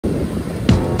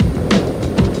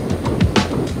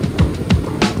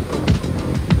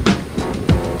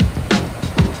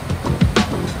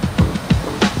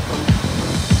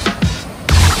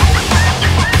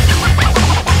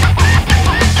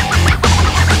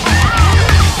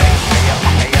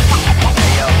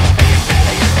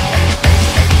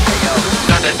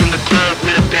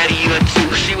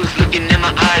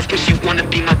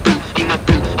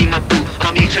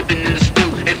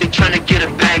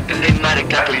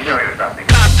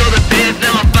Cops all the bands,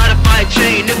 now I'm about to buy a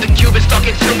chain. If the Cuban's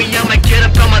talking to me, I might get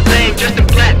up on my lane. Just in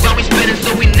black while we spinning,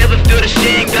 so we never feel the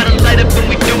shame. Gotta light up when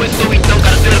we do it, so we don't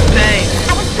gotta feel the pain.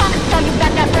 I was trying to tell you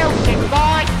about that real shit,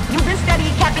 boy. You've been steady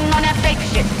capping on that fake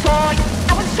shit, toy.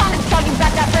 I was trying to tell you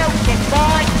about that real shit,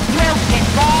 boy. Real shit,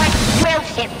 boy. Real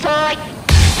shit, toy.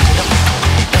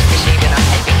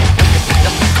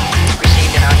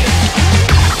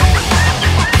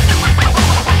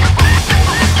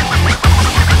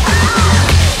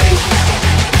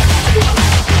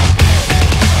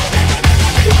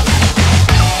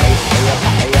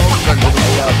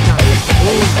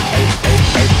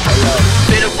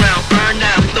 Spin around, burn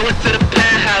out, throw it to the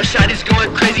penthouse. Shotty's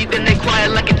going crazy, then they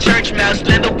quiet like a church mouse.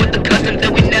 Land up with the custom,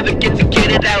 then we never get to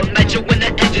get it out. Nitro in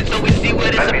the engine, so we see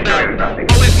what it's about.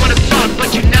 Always wanna talk,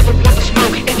 but you never want to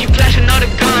smoke. If you flashing all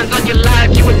the guns on your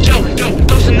live, you a joke.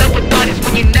 Dosing up with bodies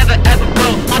when you never ever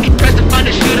broke. I'll be pressed to find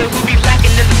a shooter who be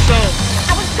lacking in the soul.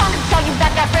 I was trying to tell you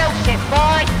about that real shit,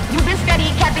 boy. You've been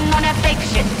steady capping on that fake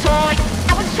shit, toy.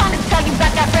 I was trying to tell you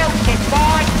about that real shit,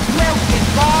 boy. Real shit,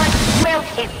 boy. Real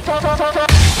shit, toy.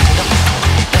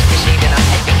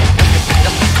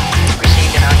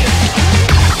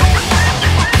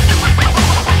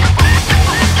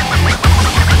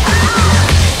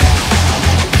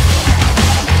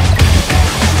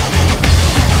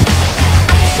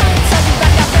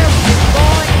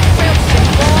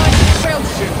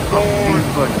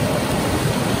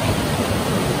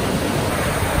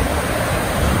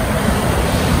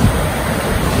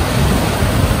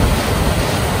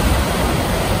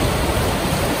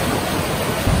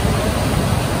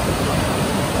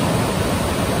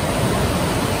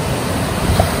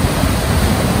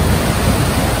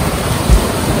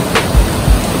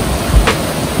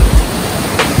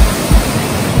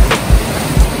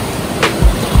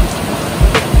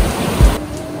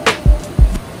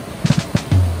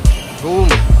 Boom!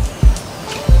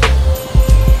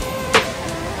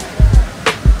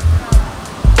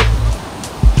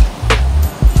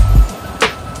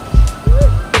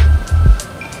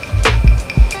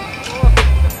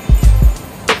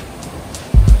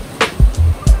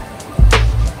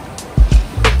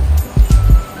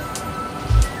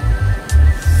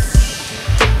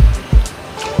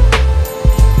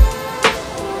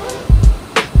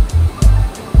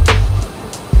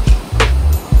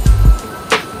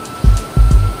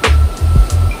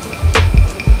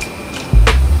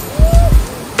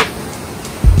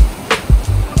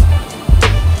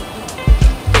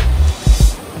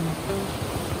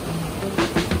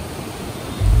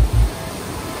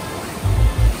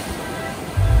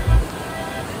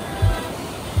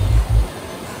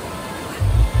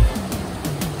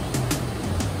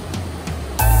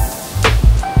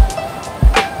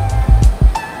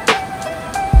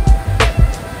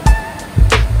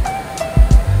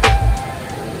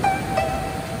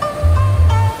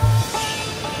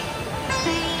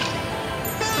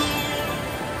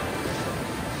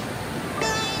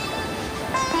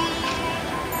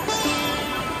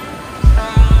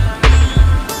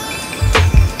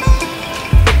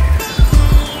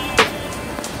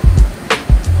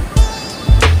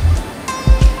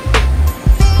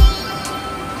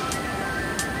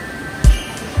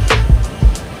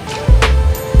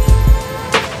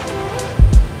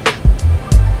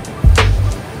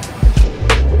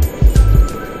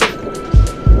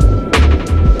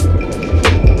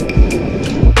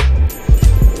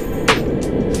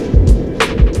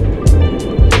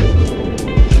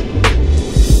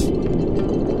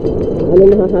 Ano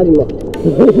masasabi mo?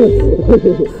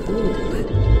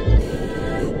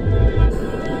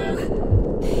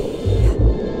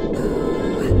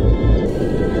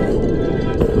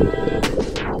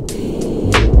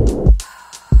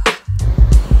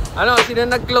 Ano, sino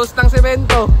nag-close ng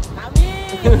semento?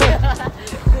 Kami!